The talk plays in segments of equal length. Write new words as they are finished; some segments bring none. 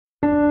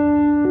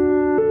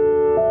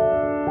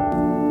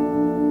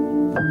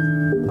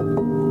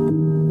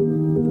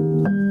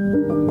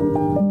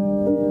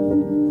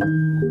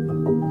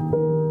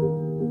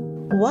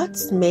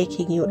What's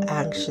making you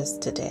anxious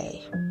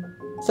today?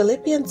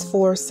 Philippians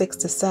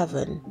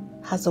 4:6-7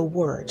 has a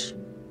word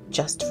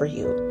just for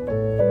you.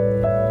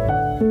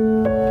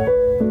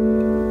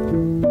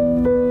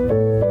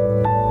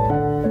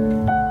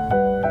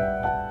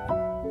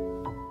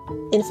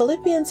 In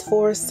Philippians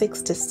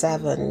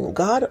 4:6-7,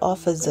 God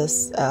offers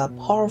us a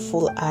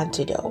powerful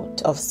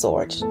antidote of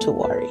sort to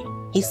worry.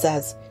 He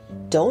says,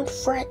 don't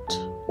fret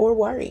or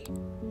worry.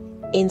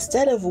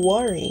 Instead of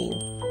worrying,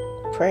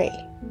 pray.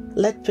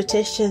 Let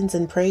petitions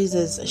and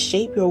praises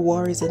shape your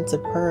worries into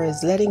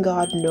prayers, letting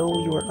God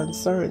know your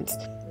concerns.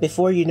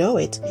 Before you know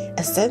it,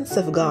 a sense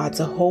of God's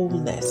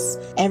wholeness,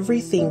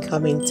 everything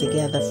coming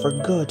together for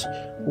good,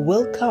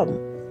 will come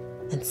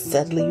and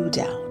settle you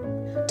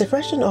down.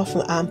 Depression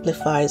often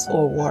amplifies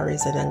our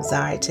worries and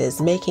anxieties,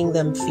 making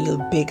them feel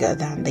bigger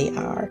than they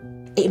are.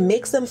 It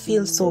makes them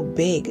feel so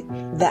big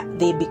that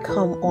they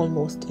become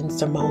almost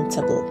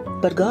insurmountable.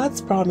 But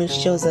God's promise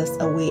shows us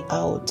a way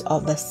out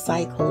of the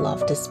cycle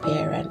of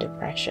despair and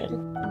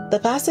depression. The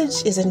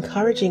passage is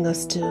encouraging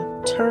us to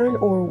turn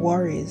our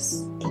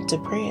worries into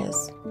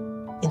prayers.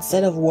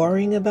 Instead of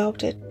worrying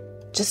about it,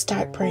 just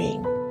start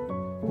praying.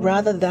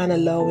 Rather than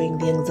allowing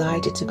the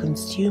anxiety to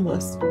consume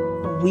us,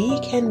 we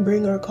can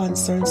bring our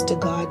concerns to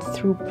God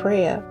through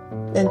prayer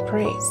and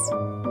praise.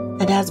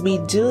 And as we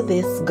do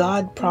this,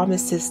 God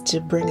promises to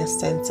bring a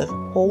sense of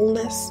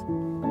wholeness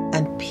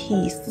and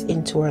peace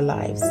into our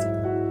lives.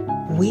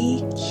 We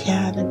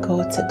can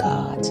go to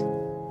God.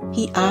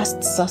 He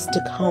asks us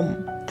to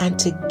come and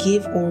to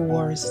give our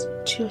worries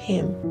to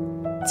Him,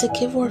 to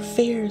give our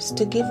fears,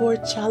 to give our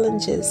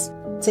challenges,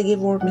 to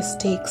give our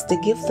mistakes, to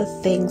give the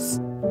things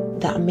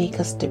that make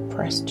us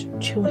depressed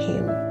to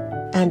Him.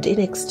 And in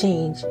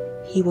exchange,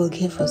 He will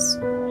give us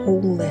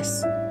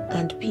wholeness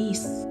and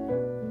peace.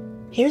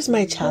 Here's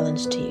my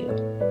challenge to you.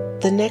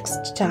 The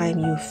next time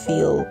you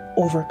feel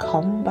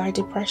overcome by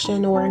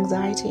depression or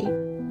anxiety,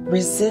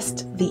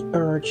 resist the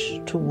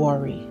urge to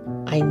worry.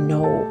 I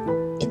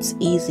know it's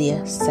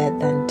easier said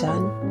than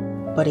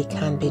done, but it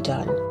can be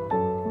done.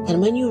 And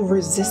when you've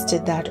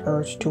resisted that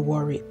urge to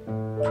worry,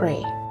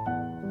 pray.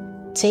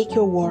 Take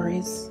your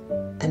worries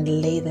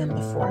and lay them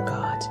before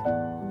God.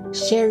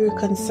 Share your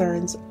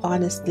concerns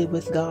honestly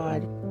with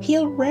God. He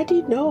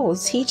already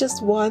knows. He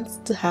just wants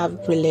to have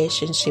a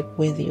relationship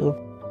with you.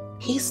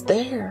 He's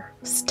there,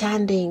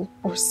 standing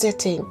or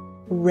sitting,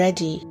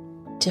 ready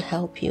to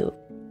help you.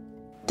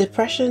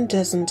 Depression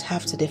doesn't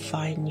have to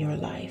define your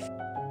life.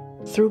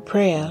 Through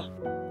prayer,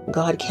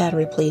 God can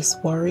replace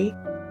worry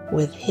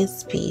with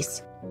His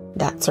peace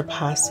that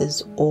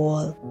surpasses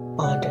all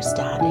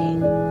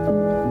understanding.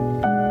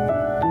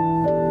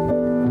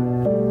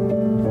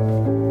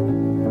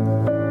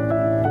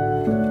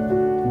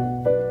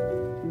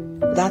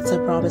 That's a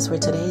promise for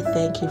today.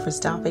 Thank you for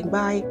stopping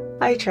by.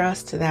 I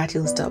trust that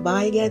you'll stop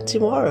by again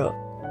tomorrow.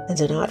 And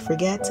do not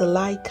forget to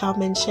like,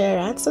 comment, share,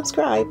 and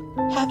subscribe.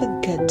 Have a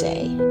good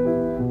day.